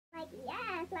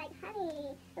Like,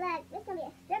 honey, look, this gonna be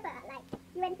a stripper. Like,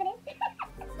 you ready for this?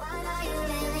 What are you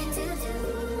willing to do?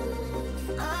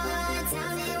 Oh,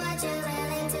 tell me what you're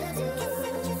willing to do. Oh,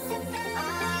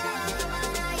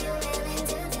 what are you willing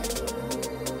to do?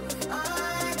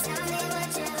 Oh, tell me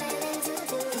what you're willing to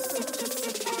do.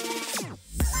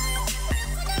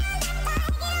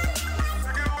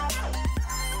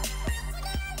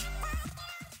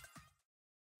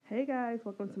 Hey guys,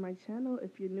 welcome to my channel.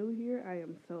 If you're new here, I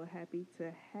am so happy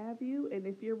to have you. And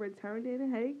if you're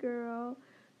returning, hey girl,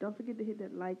 don't forget to hit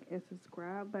that like and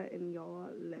subscribe button, y'all.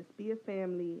 Let's be a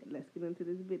family. Let's get into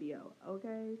this video,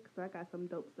 okay? Because I got some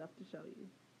dope stuff to show you.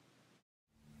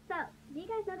 So, do you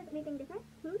guys notice anything different?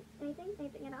 Anything?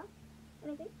 Anything at all?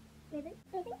 Anything?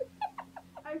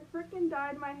 I freaking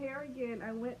dyed my hair again.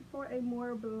 I went for a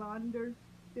more blonder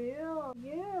feel.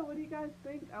 Yeah, what do you guys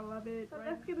think? I love it. So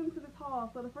let's get into this haul.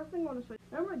 So the first thing I want to show you,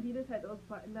 remember Adidas had those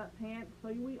button-up pants?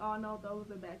 So we all know those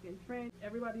are back in trend.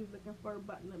 Everybody's looking for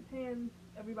button-up pants.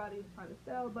 Everybody's trying to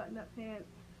sell button-up pants.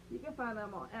 You can find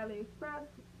them on Aliexpress,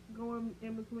 going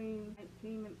in between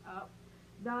 $19 and up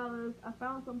dollars. I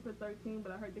found some for $13,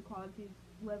 but I heard the quality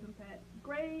wasn't that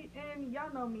great. And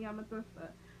y'all know me, I'm a thrifter.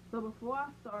 So before I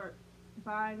start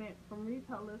buying it from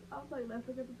retailers, I was like, let's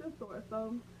look at the thrift store.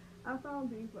 So I found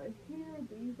these right here.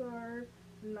 These are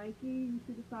Nike, you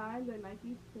see the sign, they're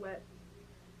Nike sweats.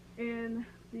 And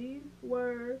these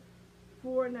were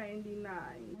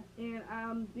 $4.99.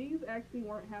 And these actually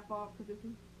weren't half off because this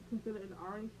is considered an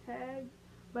orange tag.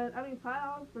 But I mean,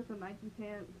 $5 for some Nike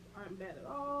pants aren't bad at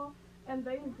all. And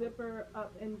they zipper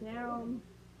up and down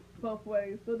both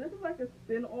ways. So this is like a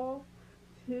spin off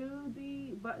to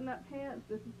the button up pants.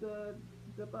 This is the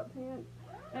zip up pants.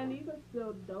 And these are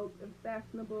still dope and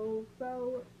fashionable,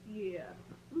 so yeah,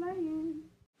 slaying.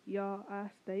 Y'all, I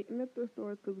stay in the thrift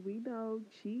stores because we know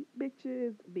cheap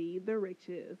bitches be the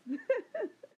richest.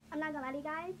 I'm not gonna lie to you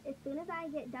guys, as soon as I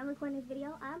get done recording this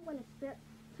video, I'm gonna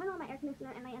turn on my air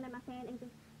conditioner and lay under my fan and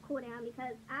just cool down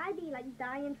because I be like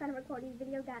dying trying to record these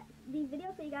videos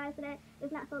for you guys so that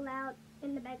it's not so loud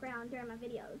in the background during my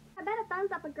videos. I bet a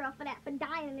thumbs up a girl for that, for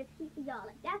dying in this heat for y'all.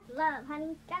 Like, that's love,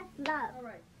 honey, that's love.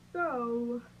 Alright,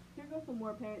 so here goes some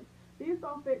more pants. These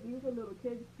don't fit, these are little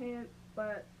kids pants,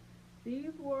 but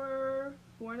these were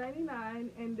 $4.99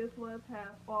 and this was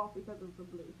half off because of the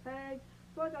blue tag.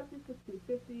 So I got these for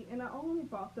 $2.50 and I only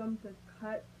bought them to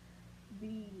cut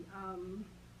the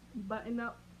button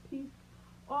up piece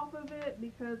off of it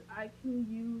because I can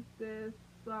use this.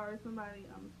 Sorry, somebody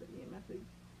sent me a message.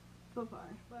 So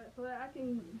sorry. But so that I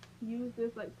can use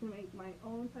this like to make my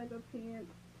own type of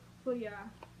pants. So yeah,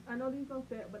 I know these don't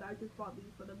fit, but I just bought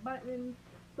these for the buttons.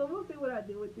 So we'll see what I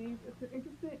do with these. If you're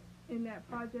interested in that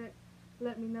project,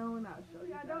 let me know and I'll show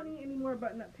you. I don't need any more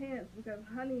button-up pants because,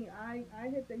 honey, I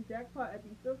hit the jackpot at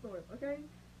these thrift stores, okay?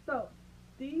 So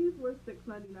these were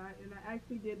 $6.99 and I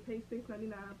actually did pay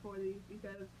 $6.99 for these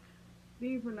because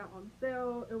these were not on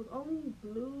sale. It was only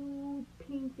blue,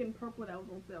 pink, and purple that was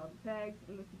on sale. The tags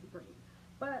and this is the green.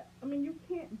 But, I mean, you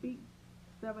can't beat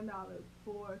 $7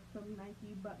 for some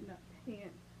Nike button-up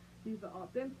pants. These are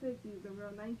authentic, these are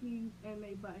real Nikes, and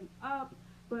they button up.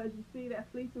 But as you see, that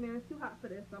fleece in there is too hot for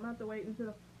this, so I'm going to have to wait until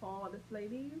the fall to slay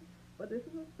these. But this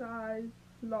is a size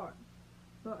large.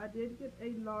 So I did get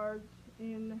a large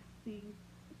in these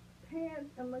pants,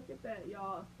 and look at that,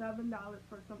 y'all. $7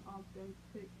 for some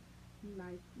authentic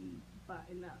Nike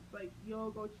button-ups. Like, yo,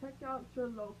 go check out your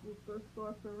local thrift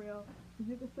store for real,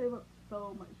 because you can save up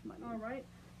so much money. Alright,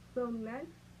 so next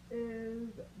is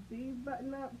these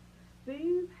button-ups.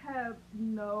 These have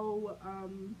no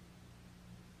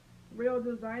real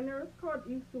designer. It's called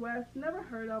East West. Never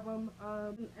heard of them.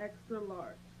 An extra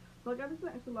large. So I got this in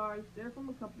extra large. They're from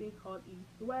a company called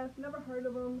East West. Never heard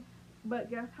of them. But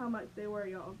guess how much they were,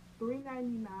 y'all?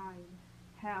 $3.99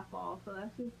 half off. So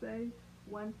let's just say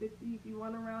 $1.50. If you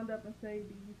want to round up and say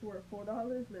these were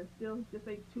 $4, let's still just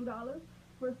say $2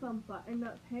 for some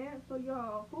button-up pants. So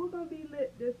y'all, who's gonna be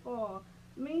lit this fall?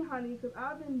 Me, honey, because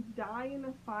I've been dying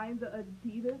to find the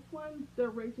Adidas ones, the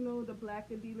original, the black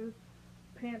Adidas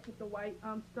pants with the white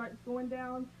stripes going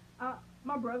down.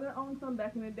 My brother owned some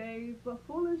back in the days, but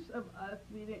foolish of us,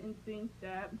 we didn't think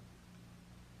that.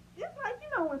 It's like,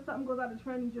 you know, when something goes out of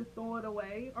trend, you just throw it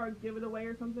away or give it away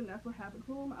or something. That's what happened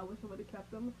to them. I wish I would have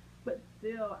kept them, but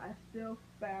still, I still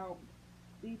found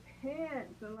these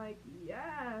pants and like,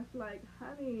 yes, like,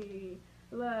 honey,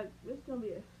 look, this is gonna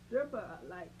be a stripper.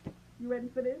 Like, you ready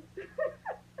for this?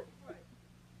 Right.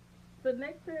 The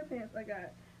next pair of pants I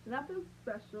got, nothing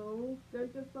special. They're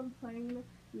just some plain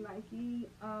Nike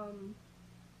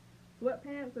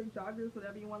sweatpants or joggers,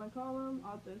 whatever you want to call them.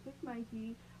 Authentic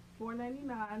Nike,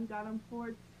 $4.99. Got them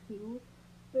for $2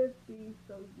 $50.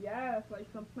 So yes, like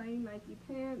some plain Nike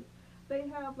pants. They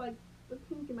have like the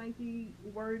pink Nike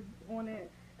words on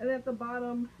it, and at the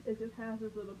bottom it just has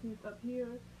this little piece up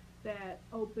here that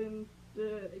opens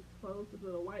to expose this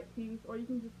little white piece, or you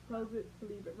can just close it to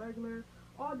leave it regular.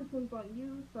 All depends on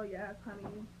you. So yes, honey,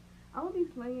 I'm gonna be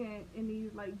slaying in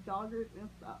these like joggers and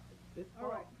stuff this fall.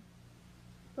 Alright,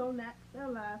 so next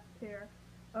and last pair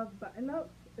of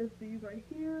button-ups is these right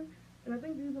here, and I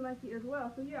think these are Nike as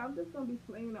well. So yeah, I'm just gonna be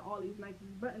slaying in all these Nike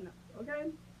button-ups.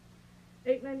 Okay,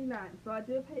 $8.99. So I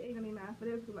did pay $8.99 for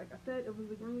this because, like I said, it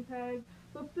was a green tag.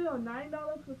 So still $9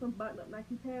 for some button-up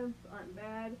Nike pants aren't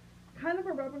bad. Kind of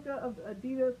a replica of the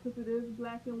Adidas because it is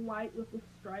black and white with the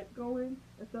stripe going,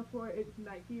 except for it's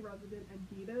Nike rather than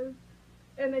Adidas.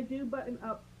 And they do button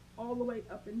up all the way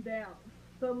up and down.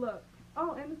 So look.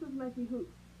 Oh, and this is Nike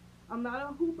hoops. I'm not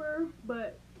a hooper,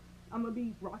 but I'm going to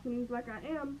be rocking these like I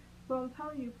am. So I'm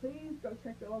telling you, please go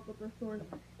check your local thrift store.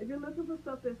 If you're looking for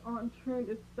stuff that's on trend,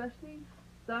 especially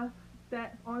stuff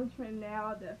that's on trend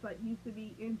now that's like used to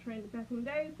be in trend back in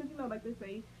the days, because you know, like they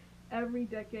say, every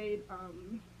decade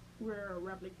we're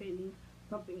replicating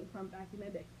something from back in the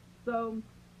day. So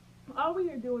all we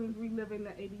are doing is reliving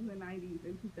the 80s and 90s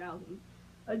and 2000s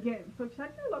again. So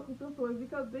check your local thrift stores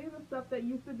because these are stuff that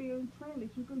used to be in trend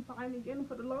that you can find again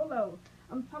for the low low.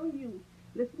 I'm telling you,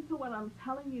 listen to what I'm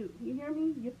telling you. You hear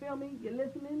me? You feel me? You're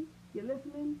listening? You're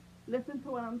listening? Listen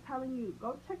to what I'm telling you.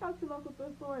 Go check out your local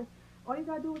thrift stores. All you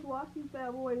gotta do is wash these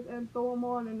bad boys and throw them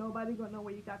on, and nobody gonna know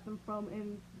where you got them from,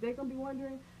 and they're gonna be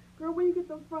wondering, girl, where you get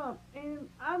them from? And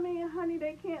I mean, honey,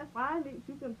 they can't find it.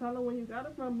 You can tell them where you got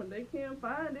it from, but they can't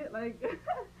find it. Like,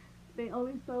 they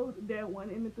only sold that one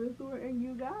in the thrift store, and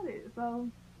you got it. So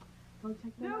go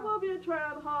check that out. There will be a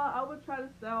trial haul. I will try to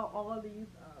sell all of these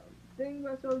things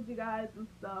I showed you guys and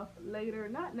stuff later.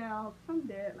 Not now, 'cause I'm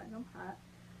dead. Like, I'm hot.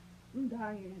 I'm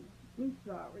dying. I'm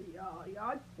sorry, y'all.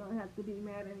 Y'all just gonna have to be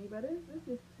mad at me, but it's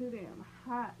just too damn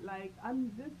hot. Like,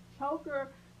 this choker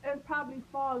is probably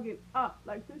fogging up.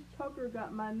 Like, this choker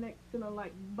got my neck feeling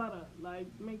like butter. Like,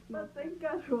 makes no sense. Thank you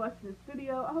guys for watching this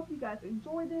video. I hope you guys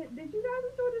enjoyed it. Did you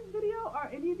guys enjoy this video? Are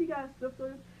any of you guys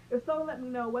thrifters? If so, let me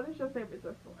know. What is your favorite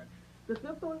thrift store? The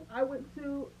thrift stores I went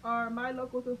to are my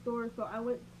local thrift stores. So I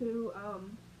went to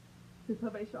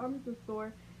Salvation Army thrift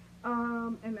store,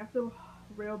 and that's a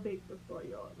real big thrift store,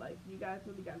 y'all. Like, you guys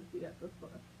really got to see that thrift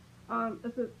store.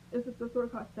 It's a thrift store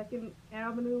called Second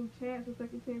Avenue Chance or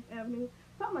Second Chance Avenue,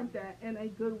 something like that, and a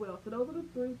Goodwill. So those are the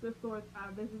three thrift stores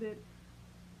I visited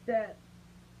that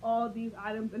all these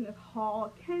items in this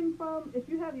haul came from. If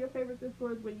you have your favorite thrift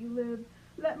stores where you live,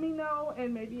 let me know,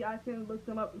 and maybe I can look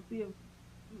them up and see if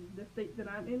the state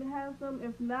that I'm in has them.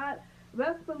 If not,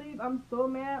 best believe I'm so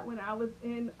mad when I was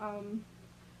in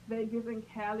Vegas and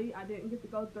Cali, I didn't get to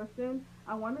go thrifting.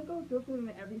 I want to go thrifting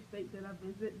in every state that I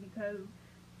visit because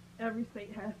every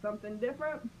state has something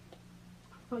different.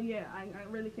 So yeah, I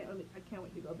can't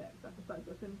wait to go back so I can start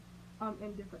thrifting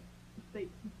in different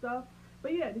states and stuff.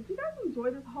 But yeah, did you guys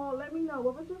enjoy this haul? Let me know.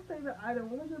 What was your favorite item?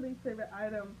 What was your least favorite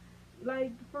item?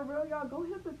 Like, for real, y'all, go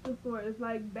hit the thrift store. It's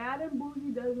like, bad and bougie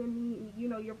doesn't mean, you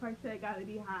know, your price tag gotta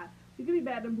be high. You can be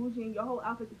bad and bougie and your whole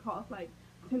outfit could cost like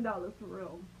 $10 for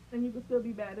real. And you can still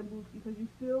be bad and bougie because you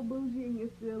still bougie and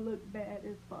you still look bad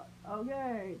as fuck.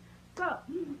 Okay. So,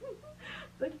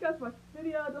 thank you guys for watching this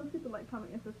video. Don't forget to like,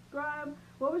 comment, and subscribe.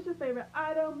 What was your favorite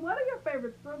item? What are your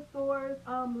favorite thrift stores?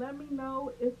 Let me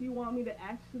know if you want me to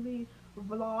actually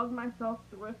vlog myself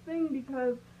thrifting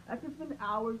because I can spend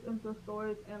hours in thrift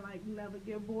stores and like never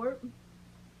get bored.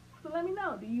 So let me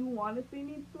know. Do you want to see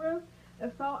me thrift?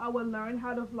 If so, I will learn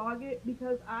how to vlog it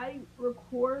because I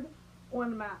record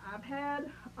on my iPad.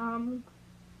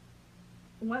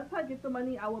 Once I get the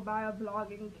money, I will buy a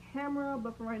vlogging camera,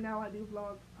 but for right now I do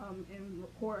vlog and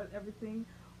record everything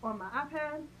on my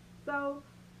iPad. So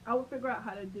I will figure out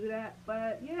how to do that.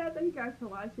 But yeah, thank you guys for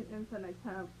watching. Until next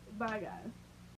time, bye guys.